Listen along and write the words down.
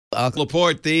Uncle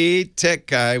Laporte, the tech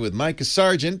guy with Micah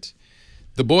Sargent,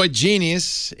 the boy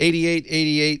genius,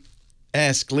 8888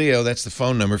 Ask Leo. That's the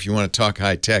phone number if you want to talk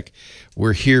high tech.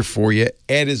 We're here for you.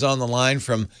 Ed is on the line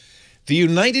from the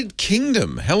United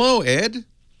Kingdom. Hello, Ed.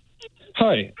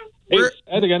 Hi. It's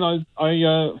Ed again. I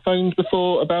phoned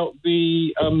before about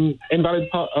the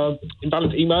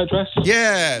invalid email address.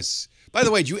 Yes. By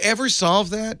the way, did you ever solve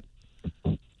that?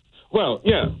 Well,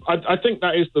 yeah. I think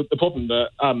that is the problem,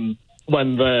 that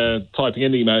when they're typing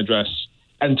in the email address,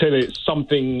 until it's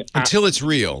something... Until it's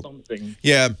real. Something.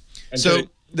 Yeah. So...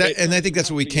 and I think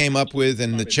that's what we came up with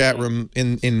in the chat room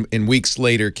in weeks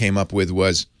later came up with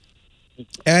was,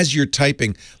 as you're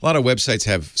typing, a lot of websites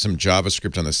have some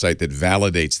JavaScript on the site that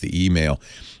validates the email.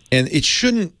 And it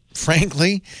shouldn't,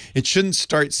 frankly, it shouldn't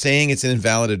start saying it's an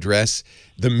invalid address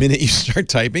the minute you start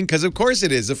typing, because of course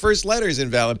it is. The first letter is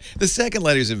invalid. The second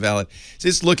letter is invalid.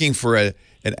 It's looking for an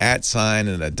 @ sign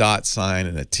and a dot sign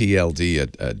and a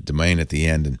TLD, a domain at the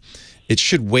end. And it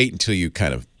should wait until you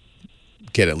kind of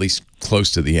get at least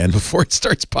close to the end before it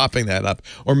starts popping that up.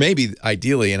 Or maybe,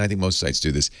 ideally, and I think most sites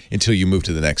do this, until you move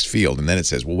to the next field. And then it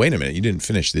says, well, wait a minute, you didn't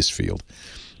finish this field.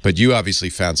 But you obviously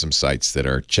found some sites that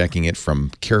are checking it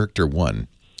from character 1.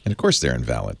 And, of course, they're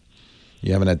invalid.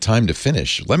 You haven't had time to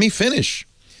finish. Let me finish.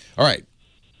 All right.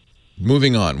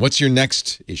 Moving on. What's your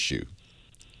next issue?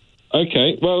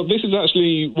 Okay, well, this is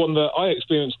actually one that I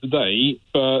experienced today,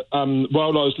 but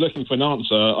while I was looking for an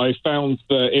answer, I found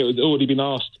that it had already been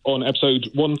asked on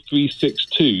episode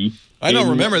 1362. I don't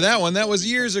remember that one. That was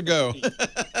years ago.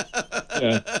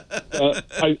 Yeah.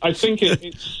 I think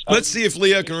it's... Let's see if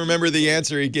Leo can remember the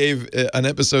answer he gave on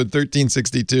episode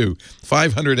 1362,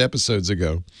 500 episodes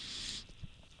ago.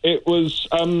 It was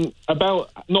about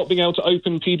not being able to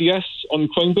open PDFs on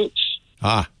Chromebooks.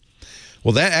 Ah.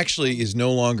 Well, that actually is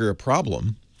no longer a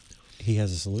problem. He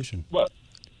has a solution. Well,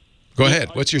 go ahead.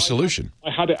 What's your solution? I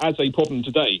had it as a problem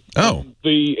today. Oh.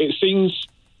 It seems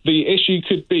the issue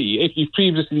could be, if you've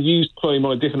previously used Chrome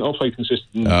on a different operating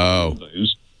system,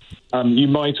 you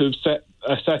might have set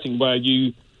a setting where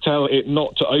you tell it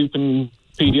not to open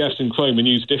PDFs in Chrome and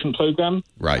use a different program.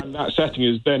 Right. And that setting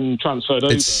is then transferred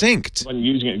over. It's synced. When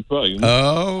you're using it in Chrome.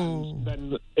 Oh.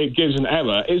 Then it gives an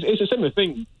error. It's a similar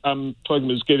thing,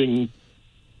 programmers giving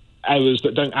errors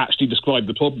that don't actually describe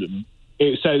the problem.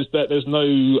 It says that there's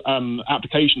no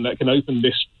application that can open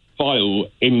this file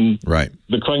in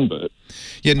the Chromebook.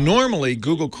 Yeah, normally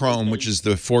Google Chrome, which is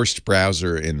the forced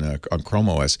browser on Chrome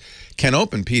OS, can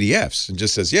open PDFs and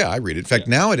just says, yeah, I read it. In fact,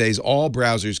 nowadays all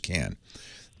browsers can.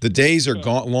 The days are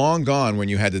long gone when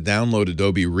you had to download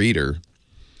Adobe Reader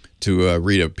to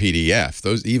read a PDF.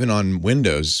 Those, even on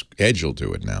Windows, Edge will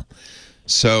do it now.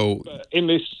 So in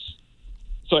this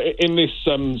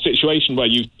situation where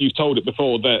you've told it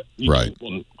before that you don't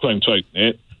want Chrome to open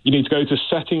it, you need to go to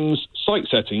settings, site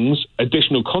settings,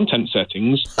 additional content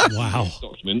settings,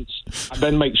 documents, and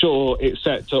then make sure it's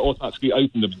set to automatically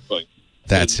open them in Chrome.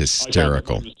 That's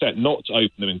hysterical. It was set not to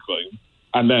open them in Chrome,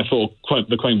 and therefore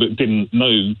the Chromebook didn't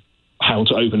know how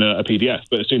to open a PDF.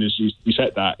 But as soon as you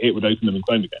set that, it would open them in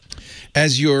Chrome again.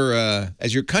 As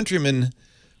your countryman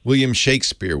William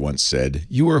Shakespeare once said,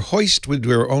 "You were hoist with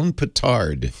your own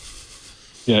petard."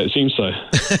 Yeah, it seems so.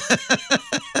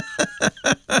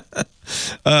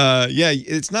 Yeah,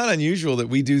 it's not unusual that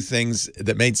we do things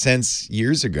that made sense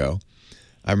years ago.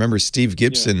 I remember Steve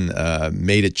Gibson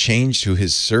made a change to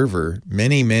his server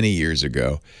many, many years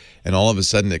ago, and all of a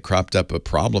sudden it cropped up a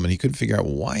problem, and he couldn't figure out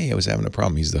why he was having a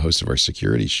problem. He's the host of our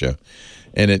security show,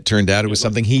 and it turned out it was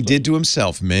something he did to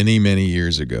himself many, many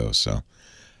years ago. So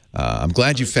I'm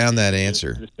glad you found that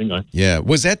answer. Yeah.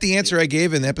 Was that the answer I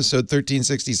gave in episode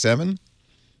 1367?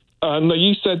 No,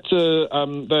 you said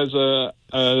there's a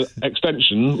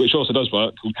extension, which also does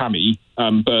work, called Cami,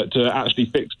 but to actually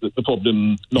fix the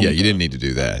problem. Yeah, you didn't need to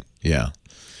do that. Yeah.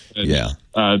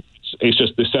 It's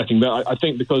just the setting that I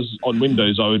think, because on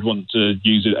Windows I would want to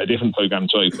use a different program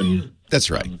to open. That's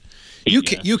right. You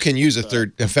can use a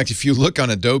third. In fact, if you look on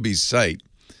Adobe's site,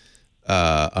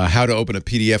 how to open a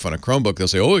PDF on a Chromebook, they'll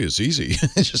say, "Oh, it's easy.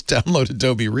 Just download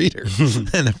Adobe Reader."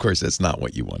 And of course, that's not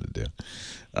what you want to do.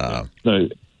 No.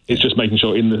 It's just making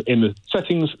sure in the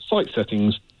settings, site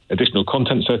settings, additional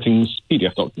content settings,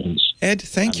 PDF documents. Ed,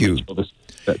 thank you.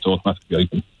 That's automatically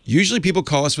open. Usually people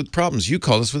call us with problems. You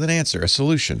call us with an answer, a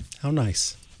solution. How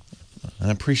nice.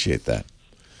 I appreciate that.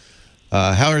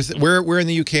 Where in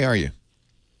the UK are you?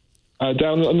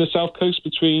 Down on the south coast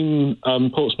between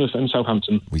Portsmouth and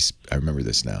Southampton. I remember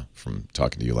this now from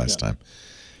talking to you last time.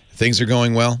 Things are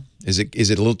going well? Is it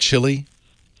a little chilly?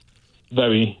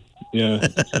 Very, yeah.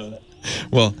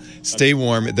 Well, stay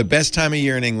warm. The best time of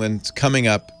year in England is coming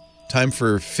up, Time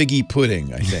for figgy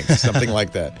pudding, I think. Something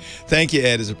like that. Thank you,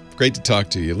 Ed. It's great to talk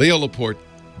to you. Leo Laporte,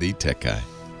 the tech guy.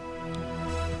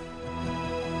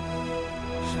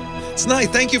 It's nice.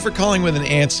 Thank you for calling with an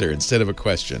answer instead of a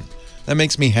question. That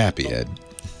makes me happy, Ed.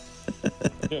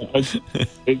 Yeah,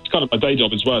 it's kind of my day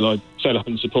job as well. I set up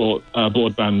and support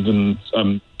broadband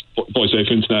and voice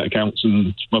over internet accounts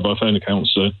and mobile phone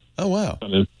accounts. So, oh wow,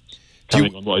 kind of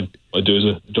carrying on what I do as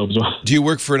a job as well. Do you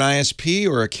work for an ISP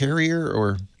or a carrier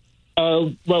or?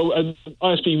 Well, an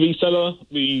ISP reseller.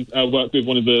 We work with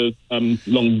one of the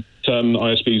long-term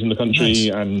ISPs in the country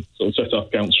and sort of set up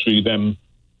accounts through them,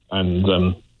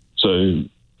 and so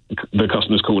the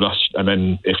customers called us, and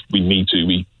then if we need to,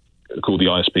 we call the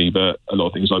ISP. But a lot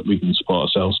of things like we can support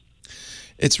ourselves.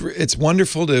 It's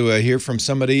wonderful to hear from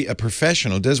somebody, a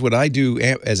professional, does what I do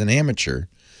as an amateur,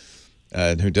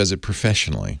 who does it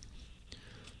professionally.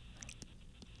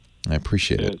 I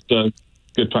appreciate it. It's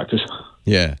good practice.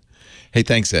 Yeah. Hey,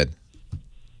 thanks, Ed.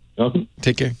 You're welcome.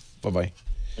 Take care. Bye-bye.